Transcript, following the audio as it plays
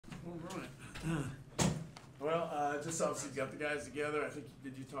Well, just obviously got the guys together. I think,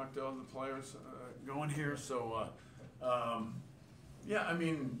 did you talk to all the players going here? So, yeah, I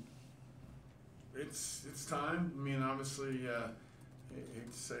mean, it's time. I mean, obviously,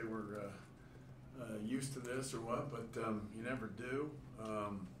 hate to say we're used to this or what, but you never do.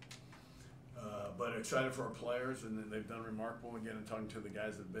 But excited for our players, and they've done remarkable. Again, and talking to the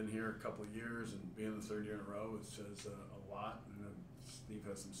guys that have been here a couple of years and being the third year in a row, it says a lot. And Steve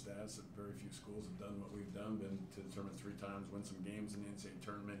has some stats that very few schools have done what we've done, been to the tournament 3 times, win some games in the NCAA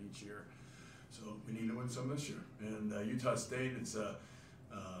Tournament each year. So we need to win some this year. And Utah State, it's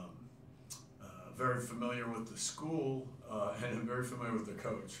very familiar with the school and I'm very familiar with the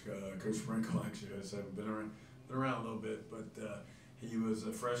coach. Coach Sprinkle, actually, I've been around a little bit, but he was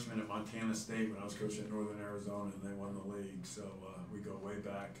a freshman at Montana State when I was coaching at Northern Arizona, and they won the league. So we go way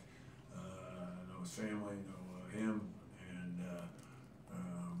back. I know his family, know him, and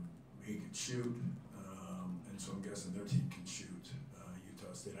he could shoot. And so I'm guessing their team can shoot.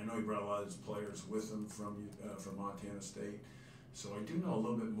 Utah State. I know he brought a lot of his players with him from Montana State. So I do know a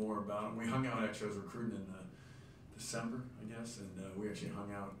little bit more about him. We hung out, actually, I was recruiting in December, I guess, and we actually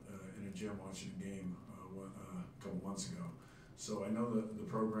hung out in a gym watching a game a couple months ago. So I know the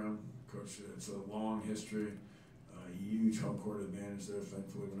program, Coach. It's a long history, huge home court advantage there.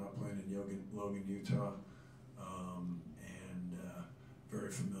 Thankfully, we're not playing in Logan, Utah, and very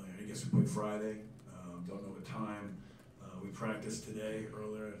familiar. I guess we played Friday. Don't know the time. We practiced today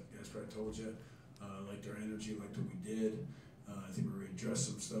earlier. I guess I told you. Liked our energy, liked what we did. I think we addressed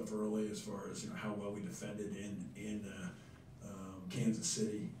some stuff early as far as how well we defended in Kansas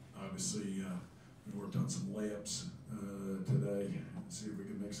City. Obviously, we worked on some layups today. See if we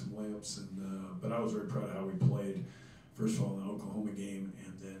can make some layups. But I was very proud of how we played. First of all, in the Oklahoma game,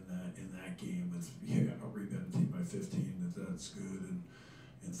 and then in that game with a rebound team by 15. That's good,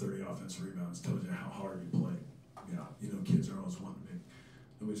 and 30 offensive rebounds tells you how hard you play. Kids are always wanting to make.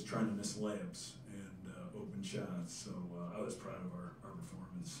 Nobody's trying to miss layups and open shots. So I was proud of our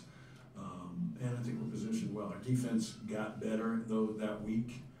performance. And I think we're positioned well. Our defense got better though that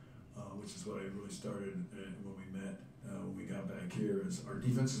week, which is what I really started when we met. When we got back here, is our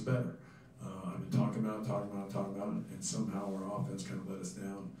defense is better. I've been talking about it, and somehow our offense kind of let us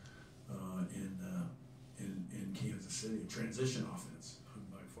down in Kansas City. Transition offense,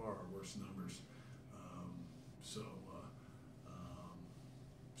 by far our worst numbers.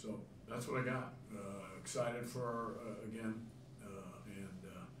 So that's what I got. Excited for again, and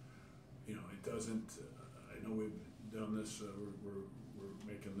it doesn't. I know we've done this. We're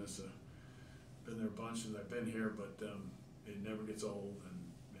making this. Been there a bunch since I've been here, but it never gets old, and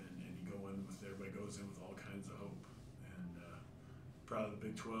you go in with everybody goes in with all kinds of hope, and proud of the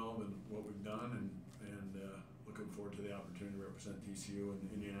Big 12 and what we've done, and looking forward to the opportunity to represent TCU in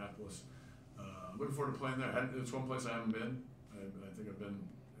Indianapolis. Looking forward to playing there. It's one place I haven't been. I think I've been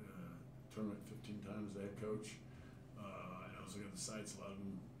tournament 15 times as the head coach. I was looking at the sites, a lot of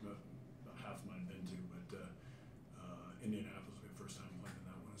them, about half of mine I've been to, but Indianapolis will be the first time playing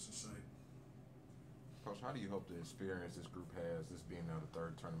that one as a site. Coach, how do you hope the experience this group has, this being now the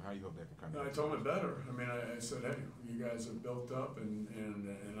 3rd tournament, how do you hope that can come I told them it better. I mean, I said, hey, you guys have built up and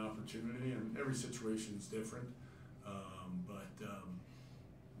an opportunity, and every situation is different.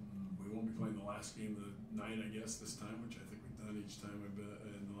 We won't be playing the last game of the night, I guess, this time, which I think we've done each time we've been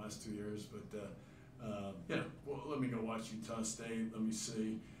in the last 2 years. But well, let me go watch Utah State. Let me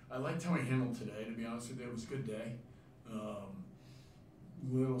see. I liked how we handled today. To be honest with you, it was a good day.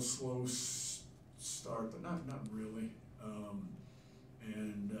 Little slow start, but not really.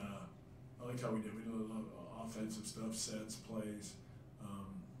 And I liked how we did. We did a lot of offensive stuff, sets, plays.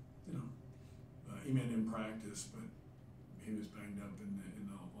 Eman didn't practice, but he was banged up in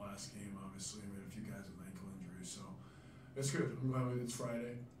the last game. Obviously, we had a few guys with ankle injuries, so it's good. I'm glad it's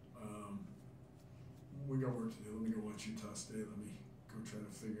Friday. We got work to do. Let me go watch Utah State. Let me go try to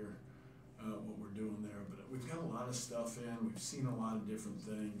figure out what we're doing there. But we've got a lot of stuff in. We've seen a lot of different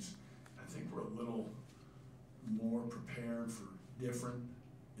things. I think we're a little more prepared for different,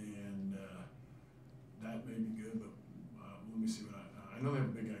 and that may be good. But let me see what I know. They have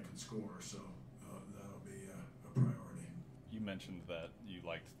a big guy can score, so that'll be a priority. You mentioned that you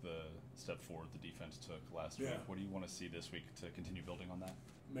liked the step forward the defense took last week. What do you want to see this week to continue building on that?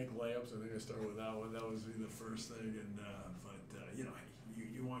 Make layups. I think I started with that one. That was the first thing. And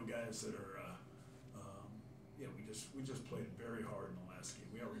you want guys that are we just played very hard in the last game.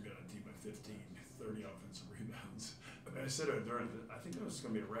 We out-rebounded a team by 15, 30 offensive rebounds. I mean, I said it during. I think that was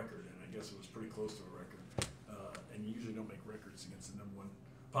going to be a record, and I guess it was pretty close to a record. And you usually don't make records against the #1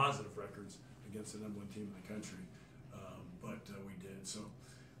 positive records against the #1 team in the country, but we did. So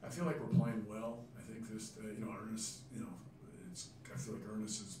I feel like we're playing well. I think this, Ernest, I feel like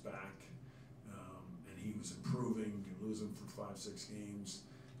Ernest is back, and he was improving. You lose him for 5-6 games.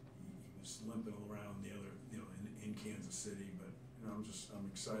 He was limping around the other, in Kansas City, but I'm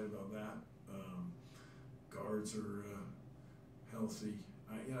excited about that. Guards are healthy.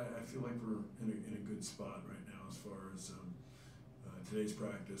 I feel like we're in a good spot right now as far as today's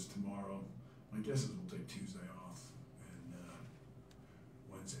practice. Tomorrow, my guess is we'll take Tuesday off and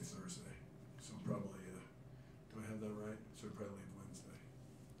Wednesday, Thursday. So probably, do I have that right? So probably leave Wednesday.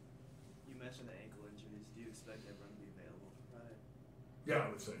 You mentioned the ankle injuries. Do you expect everyone to be available for Friday? Yeah,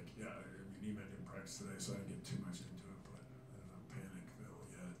 I would think. Yeah, Eman didn't practice today, so I didn't get too much into it, but I don't Panicville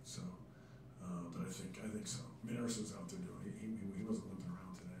yet. So, but I think so. I mean, Ursula's out there doing. He wasn't limping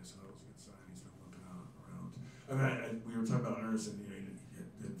around today, so that was a good sign. He's been limping around. I mean, we were talking about Ernest, and he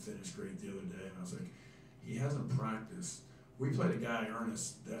didn't finish great the other day, and I was like, he hasn't practiced. We played a guy,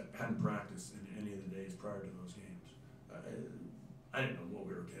 Ernest, that hadn't practiced in any of the days prior to those games. I didn't know what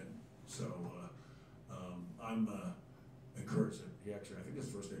we were getting, so I'm encouraged that he actually, I think his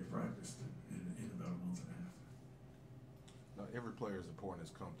first day of practice in about a month and a half. Now, every player is important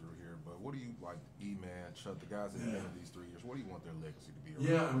that's come through here, but what do you like, E-Man, Chuck, the guys that have been in these 3 years? What do you want their legacy to be?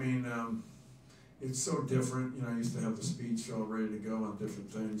 Yeah, I mean, it's so different. I used to have the speech all ready to go on different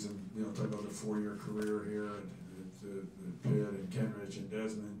things, and talk about the 4-year career here and the Pitt and Kenrich and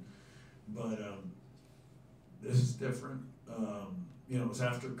Desmond, but this is different. It was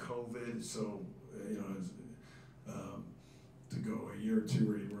after COVID, so to go a year or two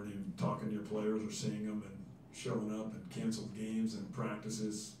where you weren't even talking to your players or seeing them and showing up, and canceled games and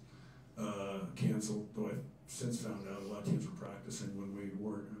practices canceled. Though I've since found out a lot of teams were practicing when you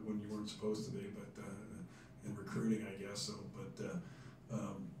weren't supposed to be, but in recruiting, I guess so. But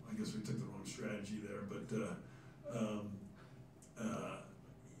I guess we took the wrong strategy there. But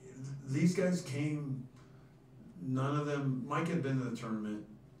these guys came. None of them. Mike had been to the tournament.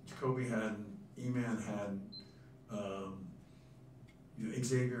 Jacoby hadn't. E-Man hadn't.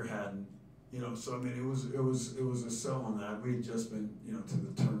 Xavier hadn't. So I mean, it was a sell on that. We had just been, to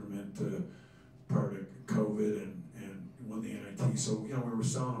the tournament prior to COVID and won the NIT. So we were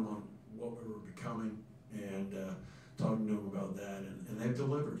selling them on what we were becoming and talking to them about that. And they've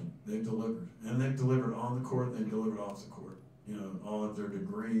delivered. They've delivered, and they've delivered on the court. And they've delivered off the court. All of their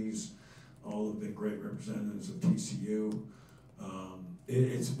degrees, all have been great representatives of TCU.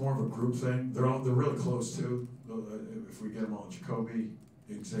 It's more of a group thing. They're really close too. If we get them all, Jacoby,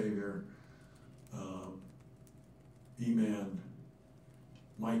 Xavier, E-Man,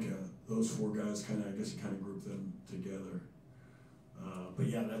 Micah, those 4 guys I guess you group them together. But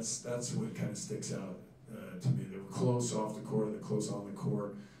yeah, that's what kind of sticks out to me. They were close off the court, they're close on the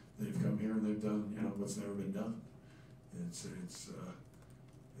court. They've come here and they've done what's never been done.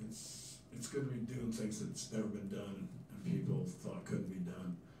 It's good to be doing things that's never been done and people thought couldn't be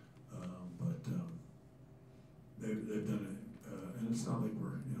done. But they've done it, and it's not like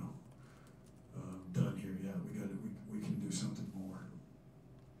we're done here yet. We can do something more.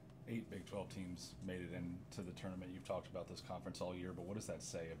 8 Big 12 teams made it into the tournament. You've talked about this conference all year, but what does that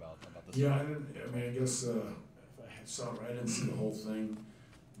say about this? Yeah, I guess if I saw it right, I didn't see the whole thing,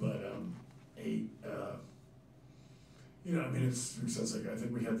 but 8. It's like I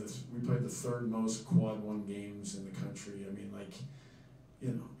think we played the 3rd most quad 1 games in the country. I mean,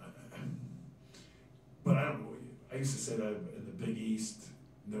 but I don't know. I used to say that in the Big East.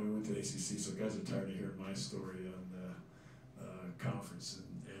 And then we went to the ACC, so guys are tired of hearing my story on the conference and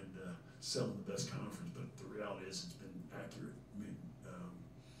selling the best conference. But the reality is, it's been accurate. I mean,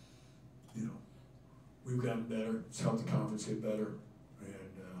 we've gotten better. It's helped the conference get better,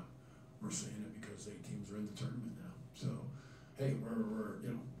 and we're seeing it because 8 teams are in the tournament now. So, hey, we're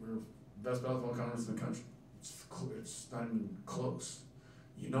best basketball conference in the country. It's not even close.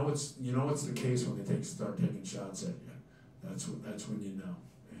 It's the case when they start taking shots at you. That's when you know,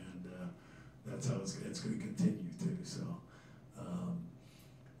 and that's how it's going to continue too. So,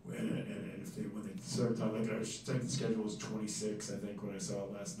 and when they start talking, like our strength schedule was 26, I think, when I saw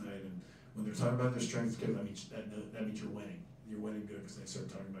it last night, and when they're talking about their strength schedule, that means you're winning. You're winning good because they start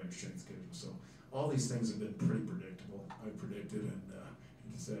talking about your strength schedule. So all these things have been pretty predictable. I predicted, and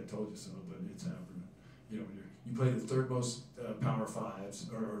you just said I told you so, but it's happening. You play the 3rd most Power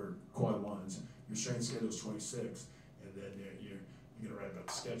 5s or quad 1s. Your strength schedule is 26, and then you're gonna write about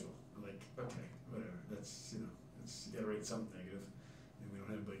the schedule. I'm like, okay, whatever. That's you gotta write something negative. And we don't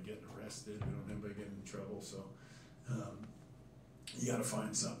have anybody getting arrested. We don't have anybody getting in trouble. So you gotta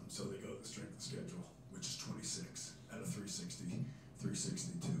find something. So they go to the strength of schedule, which is 26 out of 362.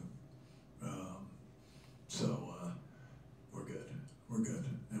 So we're good.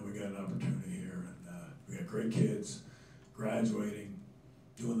 And great kids, graduating,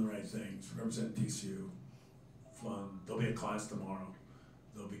 doing the right things, representing TCU, fun. They'll be at class tomorrow.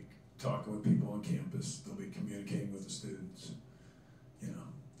 They'll be talking with people on campus. They'll be communicating with the students. You know,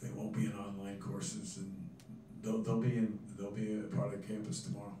 they won't be in online courses, and they'll be a part of campus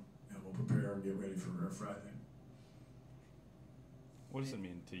tomorrow, and we'll prepare and get ready for Friday. What does it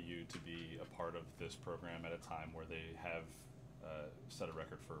mean to you to be a part of this program at a time where they have set a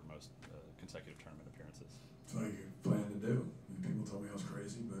record for most consecutive tournament appearances? It's what I plan to do. I mean, people told me I was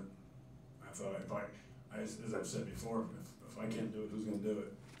crazy, but I thought as I've said before, if I can't do it, who's going to do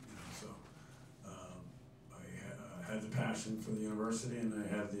it? You know, so I had the passion for the university, and I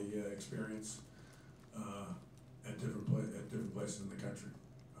had the experience at different places in the country.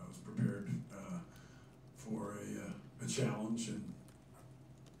 I was prepared for a challenge, and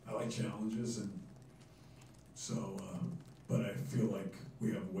I like challenges, and so. But I feel like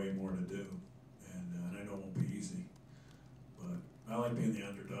we have way more to do, and I know it won't be easy. But I like being the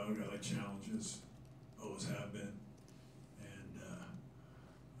underdog. I like challenges, always have been,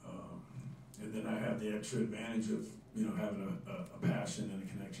 and then I have the extra advantage of having a passion and a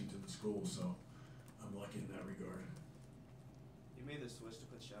connection to the school. So I'm lucky in that regard. You made the switch to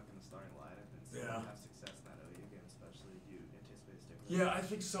put Shaq in the starting lineup, and so Yeah. you have success in that OU game, especially. Do you anticipate sticking with Yeah, that? I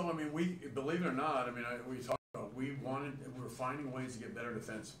think so. I mean, we believe it or not. I mean, we talked about we were finding ways to get better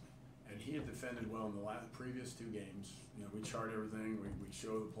defensively, and he had defended well in the previous 2 games. You know, we chart everything, we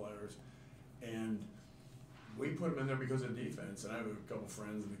show the players, and we put him in there because of defense. And I have a couple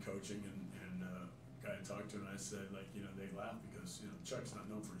friends in the coaching, and guy I talked to, and I said, like, they laughed because Chuck's not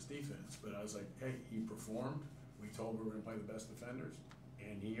known for his defense, but I was like, hey, he performed. We told him we were going to play the best defenders,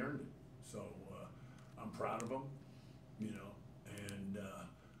 and he earned it. So I'm proud of him, and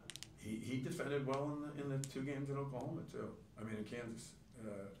he defended well in the 2 games in Oklahoma too. I mean,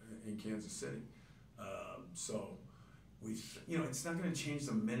 in Kansas City. So it's not going to change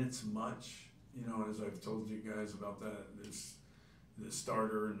the minutes much. As I've told you guys about that, there's the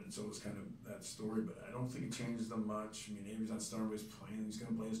starter, and it's always kind of that story. But I don't think it changes them much. I mean, Avery's not starting, but he's playing. He's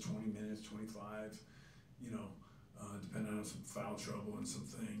going to play his 20 minutes, 25. Depending on some foul trouble and some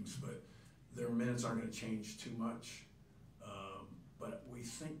things, but their minutes aren't going to change too much. But we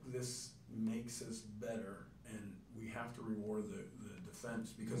think this makes us better, and we have to reward the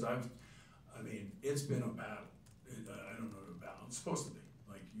defense because it's been a battle. I don't know what a battle. It's supposed to be.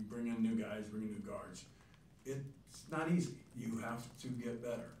 Like, you bring in new guys, bring in new guards. It's not easy. You have to get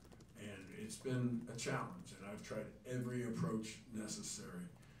better, and it's been a challenge. And I've tried every approach necessary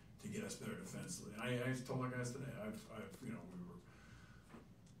to get us better defensively. I told my guys today,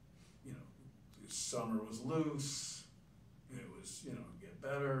 the summer was loose. It was, get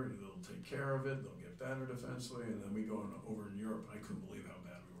better. They'll take care of it. They'll get better defensively, and then we go over in Europe. I couldn't believe how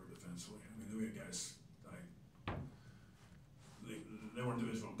bad we were defensively. I mean, we had guys. They weren't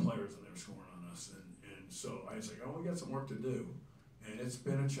Division I players, and they were scoring on us. And so I was like, we got some work to do, and it's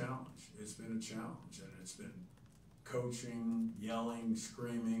been a challenge. It's been a challenge, and it's been coaching, yelling,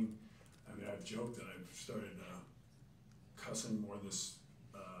 screaming. I mean, I've joked that I've started cussing more this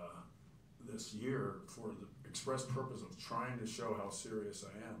year for the express purpose of trying to show how serious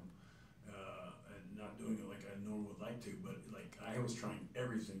I am, and not doing it like I normally would like to, but like I was trying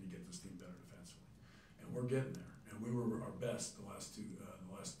everything to get this team better defensively, and we're getting there. And we were our best the last two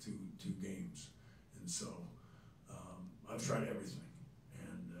games, and so I've tried everything,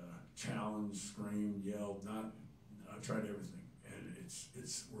 and challenged, screamed, yelled. I've tried everything, and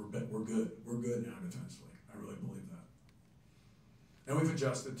we're good. We're good now defensively. I really believe that. And we've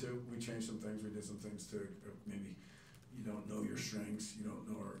adjusted too. We changed some things. We did some things too. Maybe you don't know your strengths. You don't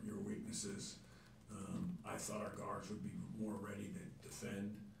know your weaknesses. I thought our guards would be more ready to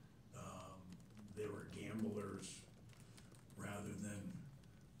defend. They were gamblers rather than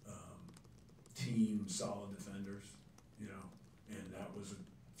team solid defenders, and that was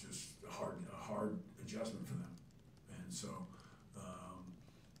just a hard adjustment for them. And so,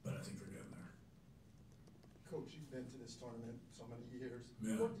 but I think they're getting there. Coach, you've been to this tournament so many years.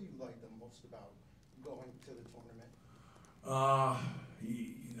 Yeah. What do you like the most about going to the tournament?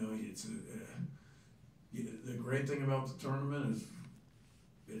 It's the great thing about the tournament is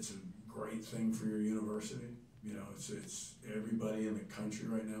it's a great thing for your university. It's everybody in the country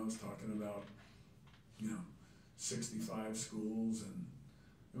right now is talking about 65 schools,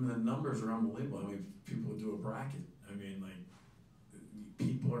 and the numbers are unbelievable. I mean, people do a bracket. I mean, like,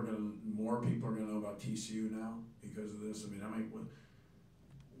 more people are gonna know about TCU now because of this. I mean, how many?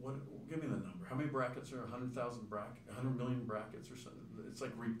 What? Give me the number. How many brackets are 100,000 brackets? 100 million brackets or something? It's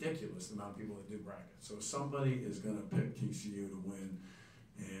like ridiculous the amount of people that do brackets. So somebody is gonna pick TCU to win,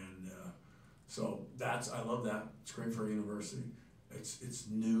 and So I love that. It's great for a university. It's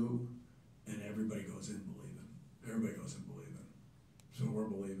new, and everybody goes in believing. Everybody goes in believing. So we're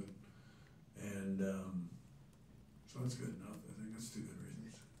believing, and so that's good enough. I think that's 2 good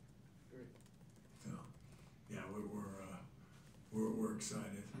reasons. Great. So yeah, we're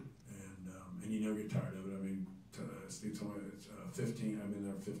excited, and you never get tired of it. I mean, Steve told me it's 15. I've been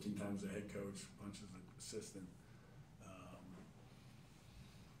there 15 times as a head coach, a bunch as an assistant.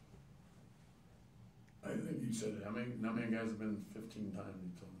 I think you said it. How many guys have been 15 times? You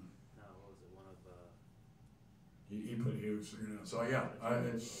told me. No, what was it? One of He put he was figuring out. So yeah,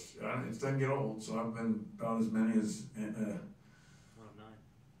 it doesn't get old. So I've been about as many as one of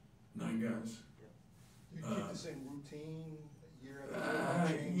 9. 9 guys. You keep the same routine year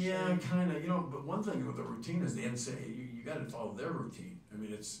after year? Yeah, kind of. You know, but one thing with the routine is the NCAA. You got to follow their routine. I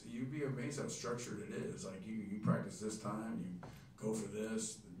mean, you'd be amazed how structured it is. Like you practice this time, you go for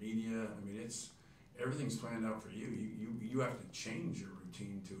this. The media. I mean, everything's planned out for you. You have to change your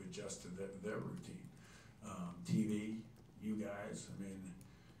routine to adjust to their routine. TV, you guys. I mean,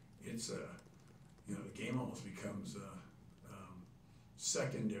 it's the game almost becomes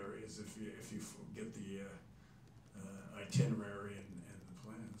secondary as if you get the itinerary and the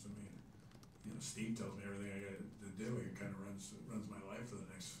plans. I mean, Steve tells me everything I got to do. He kind of runs my life for the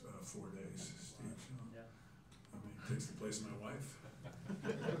next 4 days. Steve, Yeah. I mean, takes the place of my wife.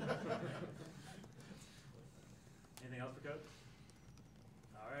 Anything else for Coach?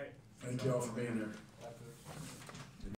 All right. Thank you all for being here. After